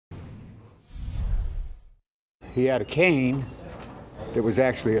he had a cane that was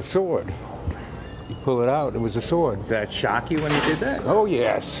actually a sword. You pull it out, it was a sword. Did that shock you when he did that? Oh,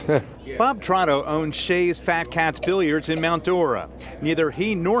 yes. Bob Trotto owns Shay's Fat Cats Billiards in Mount Dora. Neither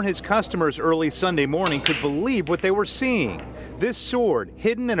he nor his customers early Sunday morning could believe what they were seeing. This sword,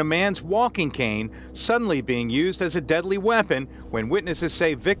 hidden in a man's walking cane, suddenly being used as a deadly weapon when witnesses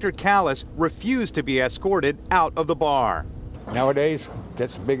say Victor Callis refused to be escorted out of the bar. Nowadays,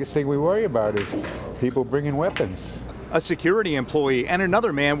 that's the biggest thing we worry about is people bringing weapons. A security employee and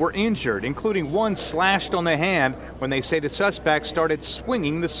another man were injured, including one slashed on the hand when they say the suspect started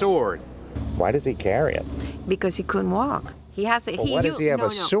swinging the sword. Why does he carry it? Because he couldn't walk. He has a. Why does he have a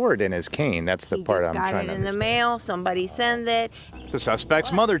sword in his cane? That's the part I'm trying to understand. He got it in the mail. Somebody sent it. The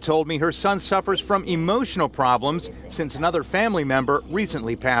suspect's mother told me her son suffers from emotional problems since another family member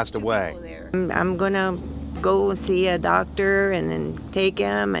recently passed away. I'm gonna go see a doctor and then take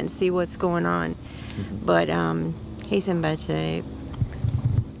him and see what's going on. But he's in bad shape.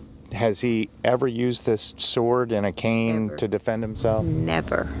 Has he ever used this sword and a cane Never. to defend himself?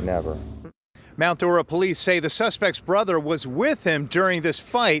 Never. Never. Mount Dora police say the suspect's brother was with him during this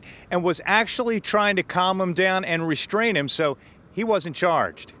fight and was actually trying to calm him down and restrain him, so he wasn't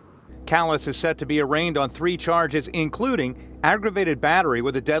charged. Callis is set to be arraigned on 3 charges, including aggravated battery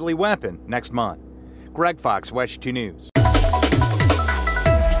with a deadly weapon, next month. Greg Fox, WESH 2 News.